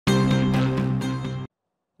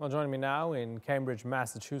Well, joining me now in Cambridge,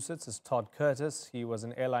 Massachusetts is Todd Curtis. He was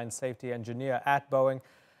an airline safety engineer at Boeing.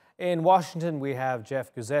 In Washington, we have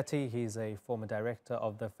Jeff Guzzetti. He's a former director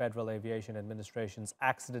of the Federal Aviation Administration's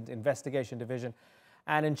Accident Investigation Division.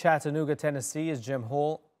 And in Chattanooga, Tennessee is Jim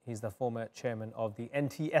Hall. He's the former chairman of the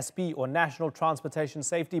NTSB, or National Transportation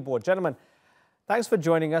Safety Board. Gentlemen, thanks for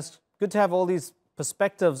joining us. Good to have all these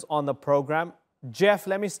perspectives on the program. Jeff,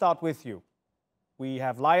 let me start with you. We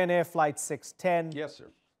have Lion Air Flight 610. Yes, sir.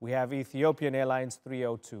 We have Ethiopian Airlines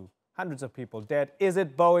 302. Hundreds of people dead. Is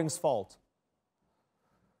it Boeing's fault?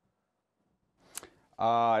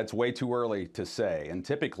 It's way too early to say. And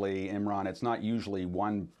typically, Imran, it's not usually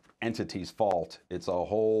one entity's fault. It's a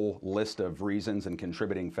whole list of reasons and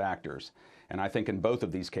contributing factors. And I think in both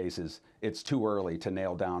of these cases, it's too early to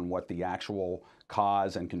nail down what the actual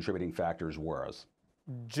cause and contributing factors were.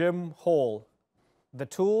 Jim Hall, the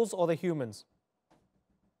tools or the humans?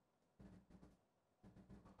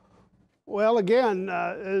 Well, again,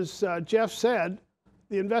 as Jeff said,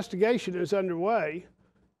 the investigation is underway,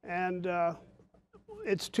 and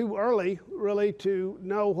it's too early, really, to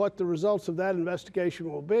know what the results of that investigation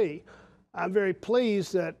will be. I'm very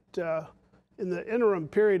pleased that in the interim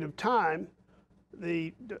period of time,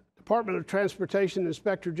 the Department of Transportation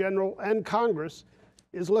Inspector General and Congress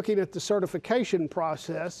is looking at the certification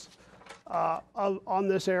process on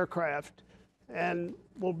this aircraft, and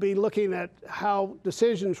we'll be looking at how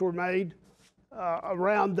decisions were made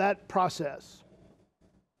around that process.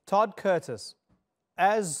 Todd Curtis,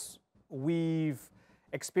 as we've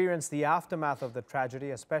experienced the aftermath of the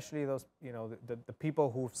tragedy, especially those, the people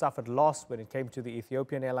who've suffered loss when it came to the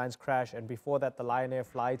Ethiopian Airlines crash, and before that the Lion Air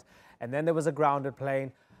flight, and then there was a grounded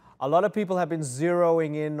plane. A lot of people have been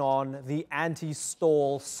zeroing in on the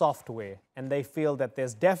anti-stall software, and they feel that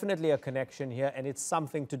there's definitely a connection here, and it's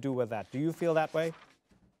something to do with that. Do you feel that way?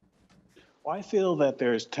 Well, I feel that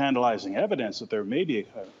there's tantalizing evidence that there may be a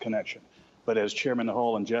connection. But as Chairman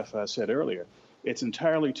Hall and Jeff said earlier, it's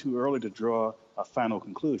entirely too early to draw a final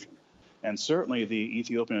conclusion. And certainly the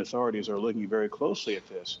Ethiopian authorities are looking very closely at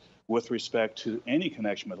this with respect to any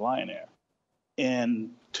connection with Lion Air. And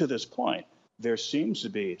to this point, there seems to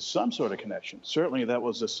be some sort of connection. Certainly that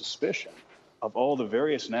was a suspicion of all the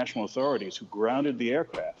various national authorities who grounded the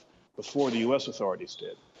aircraft before the U.S. authorities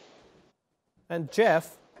did. And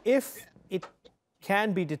Jeff, if it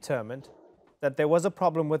can be determined that there was a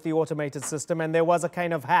problem with the automated system and there was a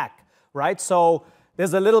kind of hack, right? So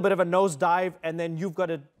there's a little bit of a nosedive and then you've got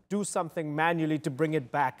to do something manually to bring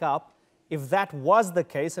it back up. If that was the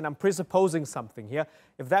case, and I'm presupposing something here,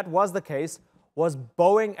 if that was the case, was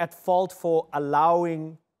Boeing at fault for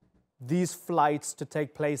allowing these flights to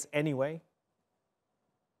take place anyway?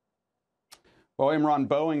 Well, Imran,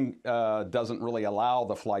 Boeing doesn't really allow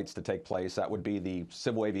the flights to take place. That would be the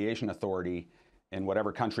Civil Aviation Authority in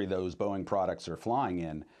whatever country those Boeing products are flying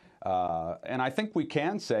in. And I think we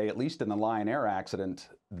can say, at least in the Lion Air accident,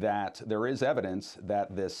 that there is evidence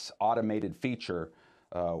that this automated feature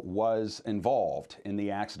was involved in the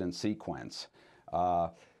accident sequence.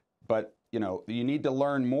 But, you need to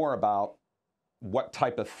learn more about what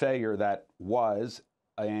type of failure that was,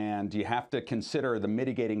 and you have to consider the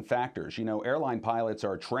mitigating factors. Airline pilots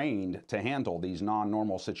are trained to handle these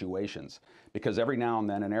non-normal situations because every now and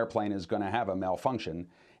then an airplane is going to have a malfunction,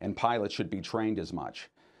 and pilots should be trained as much.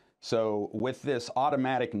 So with this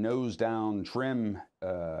automatic nose-down trim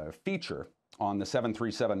feature on the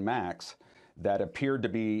 737 MAX that appeared to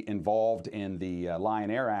be involved in the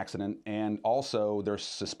Lion Air accident, and also there's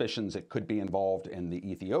suspicions it could be involved in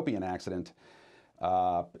the Ethiopian accident,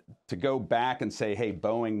 to go back and say, hey,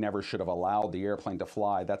 Boeing never should have allowed the airplane to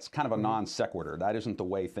fly, that's kind of a non sequitur. That isn't the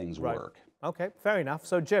way things work. Okay, fair enough.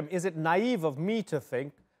 So, Jim, is it naive of me to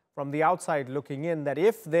think, from the outside looking in, that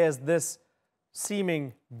if there's this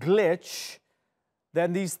seeming glitch,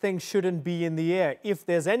 then these things shouldn't be in the air? If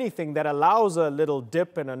there's anything that allows a little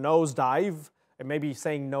dip and a nosedive, and maybe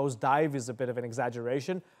saying nosedive is a bit of an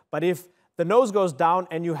exaggeration, but if the nose goes down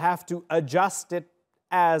and you have to adjust it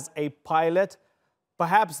as a pilot,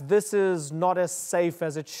 perhaps this is not as safe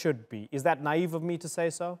as it should be. Is that naive of me to say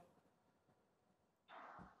so?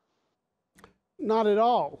 Not at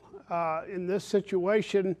all. In this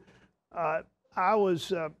situation, I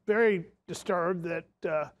was very disturbed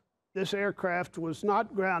that this aircraft was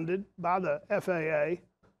not grounded by the FAA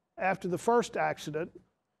after the first accident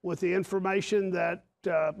with the information that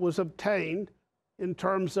was obtained in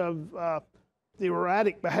terms of the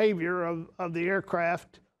erratic behavior of the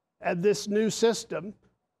aircraft and this new system,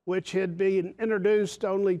 which had been introduced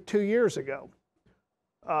only 2 years ago.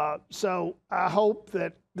 So I hope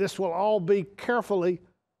that this will all be carefully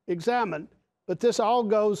examined. But this all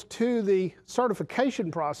goes to the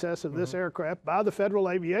certification process of this aircraft by the Federal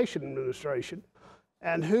Aviation Administration.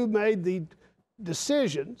 And who made the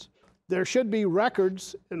decisions? There should be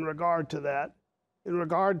records in regard to that, in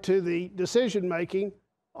regard to the decision making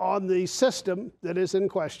on the system that is in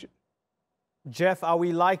question. Jeff, are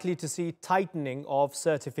we likely to see tightening of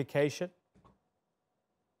certification?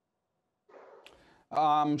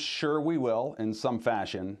 Sure we will in some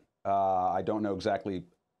fashion. I don't know exactly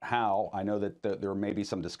how. I know that there may be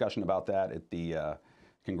some discussion about that at the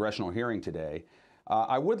congressional hearing today.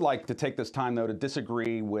 I would like to take this time, though, to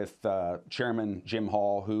disagree with Chairman Jim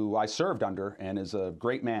Hall, who I served under and is a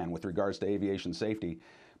great man with regards to aviation safety.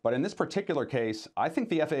 But in this particular case, I think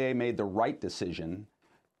the FAA made the right decision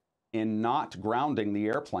in not grounding the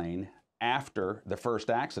airplane after the first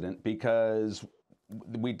accident because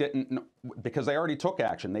they already took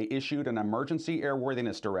action. They issued an emergency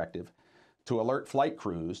airworthiness directive to alert flight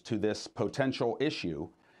crews to this potential issue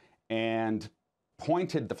and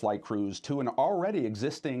pointed the flight crews to an already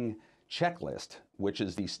existing checklist, which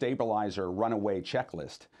is the stabilizer runaway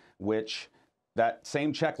checklist, which that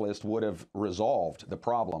same checklist would have resolved the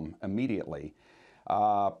problem immediately.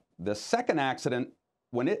 The second accident,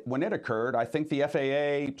 when it occurred, I think the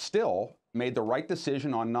FAA still made the right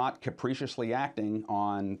decision on not capriciously acting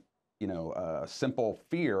on, simple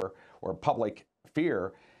fear or public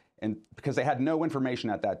fear, and because they had no information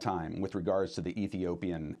at that time with regards to the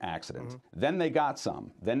Ethiopian accident. Then they got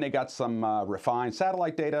some. Then they got some refined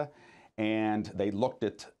satellite data, and they looked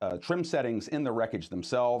at trim settings in the wreckage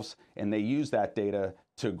themselves, and they used that data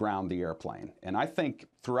to ground the airplane. And I think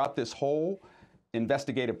throughout this whole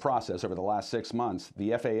investigative process over the last 6 months,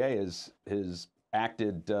 the FAA has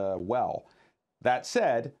acted well. That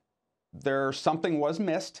said, something was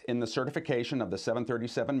missed in the certification of the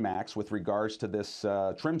 737 MAX with regards to this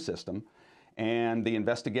trim system, and the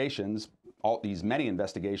investigations, all these many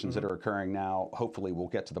investigations that are occurring now, hopefully we'll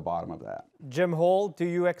get to the bottom of that. Jim Hall, do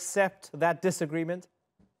you accept that disagreement?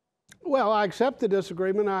 Well, I accept the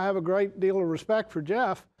disagreement. I have a great deal of respect for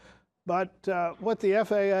Jeff, but what the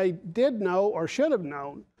FAA did know or should have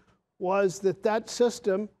known was that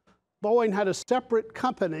system, Boeing had a separate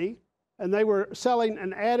company, and they were selling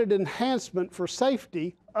an added enhancement for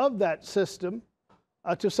safety of that system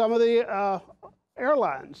to some of the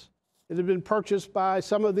airlines. It had been purchased by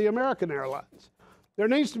some of the American airlines. There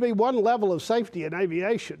needs to be one level of safety in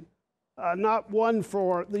aviation, not one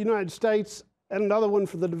for the United States and another one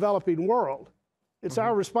for the developing world. It's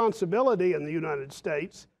our responsibility in the United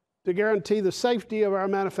States to guarantee the safety of our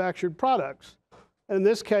manufactured products. And in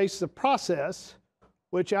this case, the process,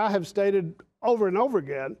 which I have stated over and over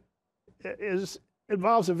again,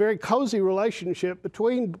 involves a very cozy relationship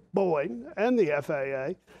between Boeing and the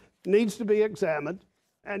FAA, needs to be examined,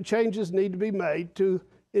 and changes need to be made to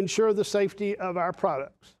ensure the safety of our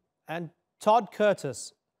products. And Todd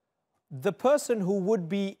Curtis, the person who would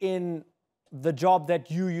be in the job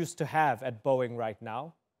that you used to have at Boeing right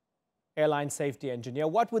now, airline safety engineer,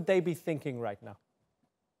 what would they be thinking right now?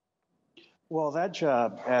 Well, that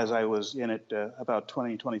job, as I was in it about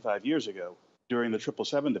 20, 25 years ago during the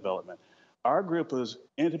 777 development, our group was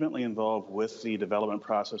intimately involved with the development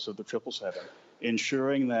process of the 777,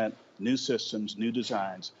 ensuring that new systems, new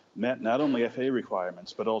designs met not only FAA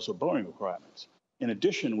requirements, but also Boeing requirements. In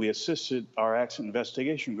addition, we assisted our accident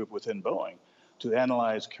investigation group within Boeing to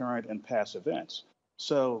analyze current and past events.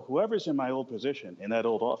 So whoever's in my old position, in that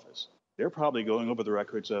old office, they're probably going over the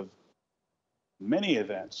records of many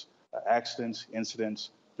events, accidents, incidents,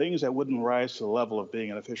 things that wouldn't rise to the level of being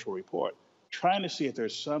an official report, trying to see if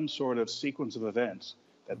there's some sort of sequence of events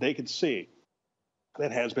that they could see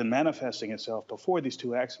that has been manifesting itself before these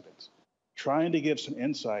two accidents, trying to give some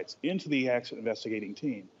insights into the accident investigating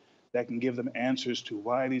team that can give them answers to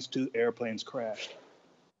why these two airplanes crashed.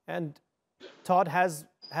 And Todd, has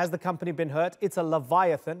the company been hurt? It's a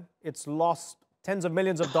leviathan. It's lost tens of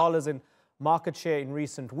millions of dollars in market share in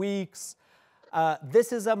recent weeks.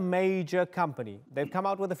 This is a major company. They've come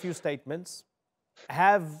out with a few statements.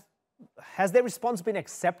 Has their response been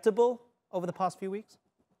acceptable over the past few weeks?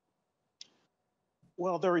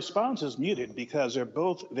 Well, their response is muted because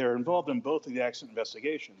they're involved in both of the accident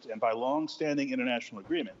investigations, and by long-standing international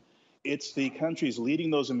agreement, it's the countries leading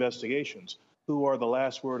those investigations who are the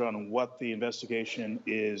last word on what the investigation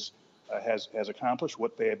has accomplished,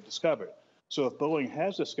 what they have discovered. So if Boeing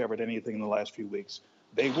has discovered anything in the last few weeks,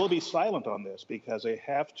 they will be silent on this because they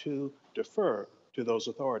have to defer to those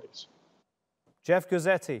authorities. Jeff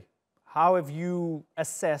Guzzetti, how have you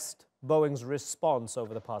assessed Boeing's response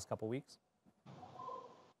over the past couple of weeks?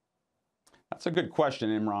 That's a good question,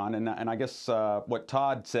 Imran, and I guess what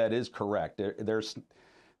Todd said is correct.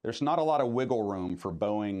 there's not a lot of wiggle room for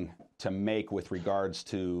Boeing to make with regards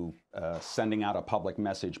to sending out a public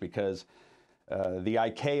message, because the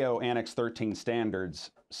ICAO Annex 13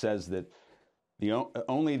 standards says that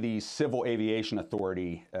only the Civil Aviation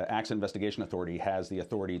Authority, Accident Investigation Authority, has the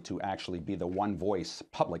authority to actually be the one voice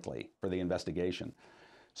publicly for the investigation.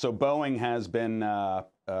 So Boeing has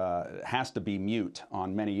to be mute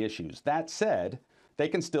on many issues. That said, they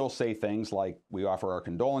can still say things like, we offer our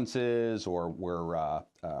condolences, or we're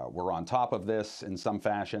on top of this in some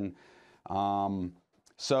fashion.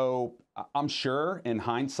 So I'm sure in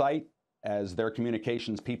hindsight, as their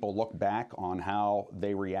communications people look back on how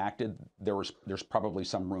they reacted, there's probably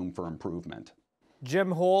some room for improvement.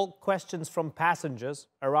 Jim Hall, questions from passengers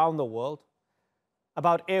around the world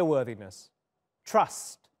about airworthiness,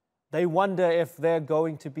 trust. They wonder if they're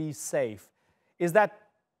going to be safe. Is that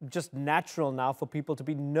just natural now for people to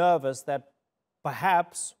be nervous that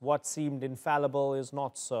perhaps what seemed infallible is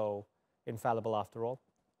not so infallible after all?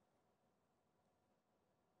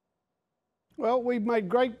 Well, we've made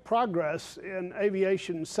great progress in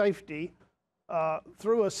aviation safety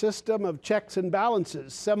through a system of checks and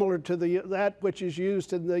balances similar to that which is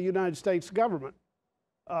used in the United States government.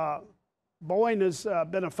 Boeing has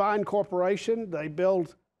been a fine corporation. They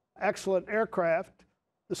build excellent aircraft.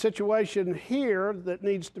 The situation here that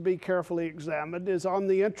needs to be carefully examined is on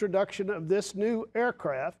the introduction of this new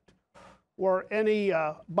aircraft, were any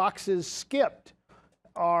boxes skipped,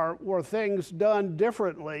 or were things done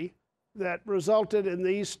differently that resulted in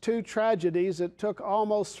these two tragedies that took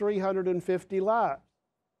almost 350 lives.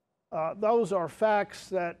 Those are facts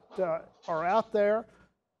that are out there.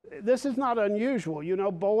 This is not unusual. You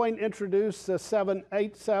know, Boeing introduced the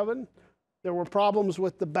 787. There were problems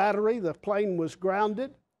with the battery. The plane was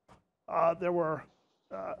grounded. There were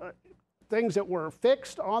things that were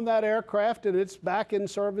fixed on that aircraft, and it's back in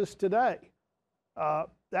service today.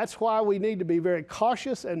 That's why we need to be very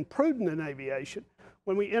cautious and prudent in aviation.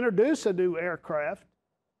 When we introduce a new aircraft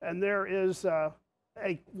and there is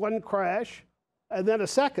one crash and then a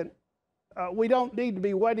second, we don't need to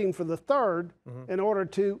be waiting for the third in order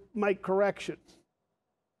to make corrections.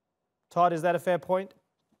 Todd, is that a fair point?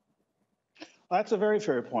 That's a very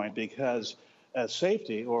fair point, because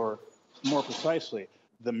safety, or more precisely,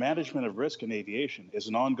 the management of risk in aviation, is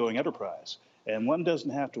an ongoing enterprise. And one doesn't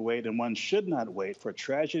have to wait, and one should not wait for a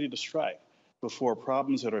tragedy to strike before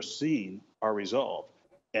problems that are seen are resolved.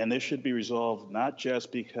 And this should be resolved not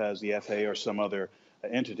just because the FAA or some other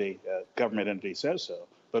entity, government entity, says so,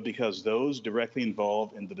 but because those directly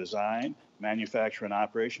involved in the design, manufacture, and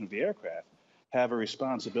operation of the aircraft have a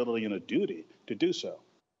responsibility and a duty to do so.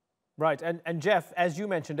 Right. And Jeff, as you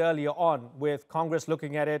mentioned earlier on, with Congress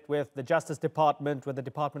looking at it, with the Justice Department, with the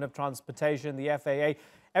Department of Transportation, the FAA,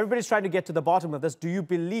 everybody's trying to get to the bottom of this. Do you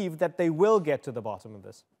believe that they will get to the bottom of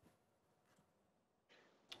this?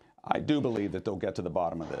 I do believe that they'll get to the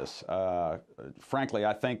bottom of this. Frankly,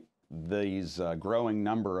 I think these growing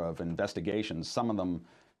number of investigations, some of them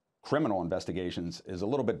criminal investigations, is a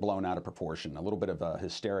little bit blown out of proportion, a little bit of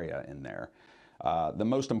hysteria in there. The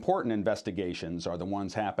most important investigations are the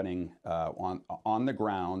ones happening on the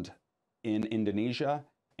ground in Indonesia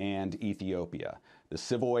and Ethiopia. The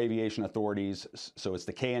Civil Aviation Authorities, so it's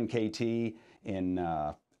the KNKT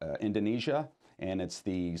in Indonesia, and it's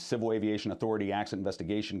the Civil Aviation Authority Accident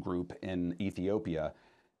Investigation Group in Ethiopia.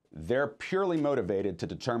 They're purely motivated to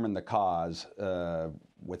determine the cause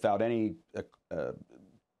without any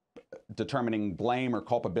determining blame or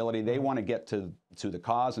culpability. They want to get to the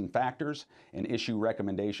cause and factors and issue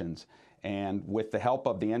recommendations. And with the help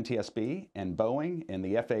of the NTSB and Boeing and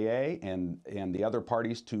the FAA and the other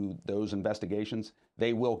parties to those investigations,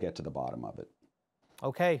 they will get to the bottom of it.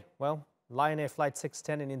 Okay, well, Lion Air Flight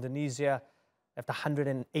 610 in Indonesia left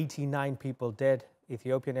 189 people dead.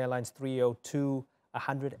 Ethiopian Airlines 302,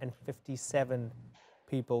 157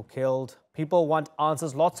 people killed. People want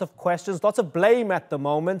answers, lots of questions, lots of blame at the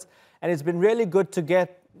moment. And it's been really good to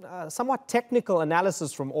get somewhat technical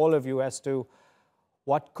analysis from all of you as to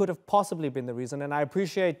what could have possibly been the reason. And I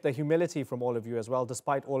appreciate the humility from all of you as well,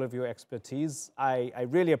 despite all of your expertise. I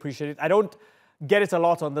really appreciate it. I don't get it a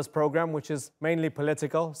lot on this program, which is mainly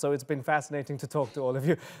political, so it's been fascinating to talk to all of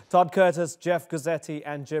you. Todd Curtis, Jeff Guzzetti,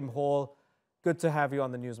 and Jim Hall, good to have you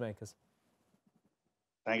on the Newsmakers.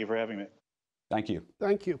 Thank you for having me. Thank you.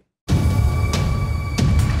 Thank you.